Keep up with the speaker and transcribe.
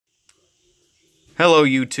Hello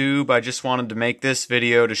YouTube, I just wanted to make this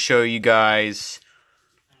video to show you guys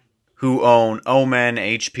who own Omen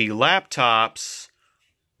HP laptops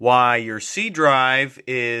why your C drive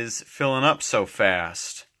is filling up so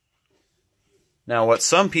fast. Now what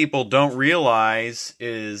some people don't realize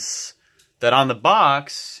is that on the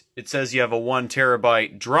box it says you have a 1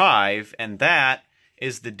 terabyte drive, and that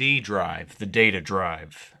is the D drive, the data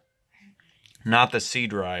drive, not the C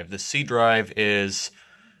drive. The C drive is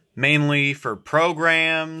mainly for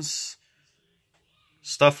programs,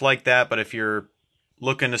 stuff like that, but if you're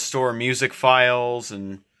looking to store music files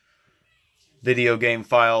and video game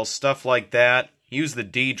files, stuff like that, use the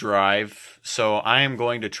D drive. So I am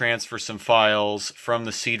going to transfer some files from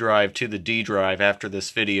the C drive to the D drive after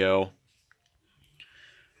this video.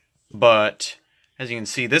 But as you can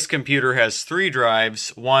see, this computer has 3 drives,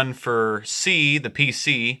 one for C, the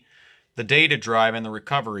PC, the data drive, and the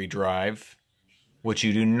recovery drive, which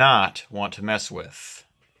you do not want to mess with.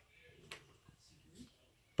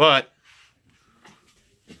 But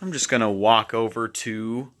I'm just going to walk over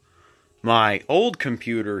to my old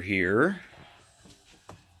computer here.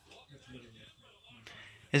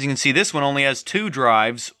 As you can see, this one only has 2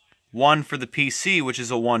 drives, one for the PC, which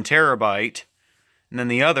is a 1 terabyte, and then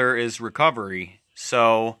the other is recovery.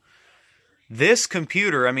 So this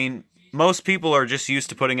computer, I mean, most people are just used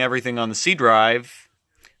to putting everything on the C drive,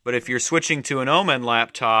 but if you're switching to an Omen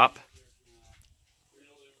laptop,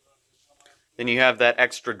 then you have that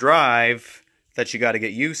extra drive that you got to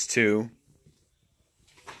get used to.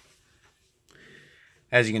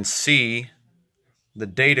 As you can see, the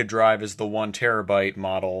data drive is the 1 terabyte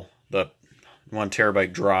model, the 1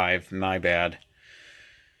 terabyte drive, my bad.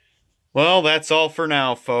 Well, that's all for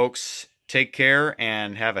now, folks. Take care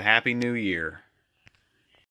and have a happy new year.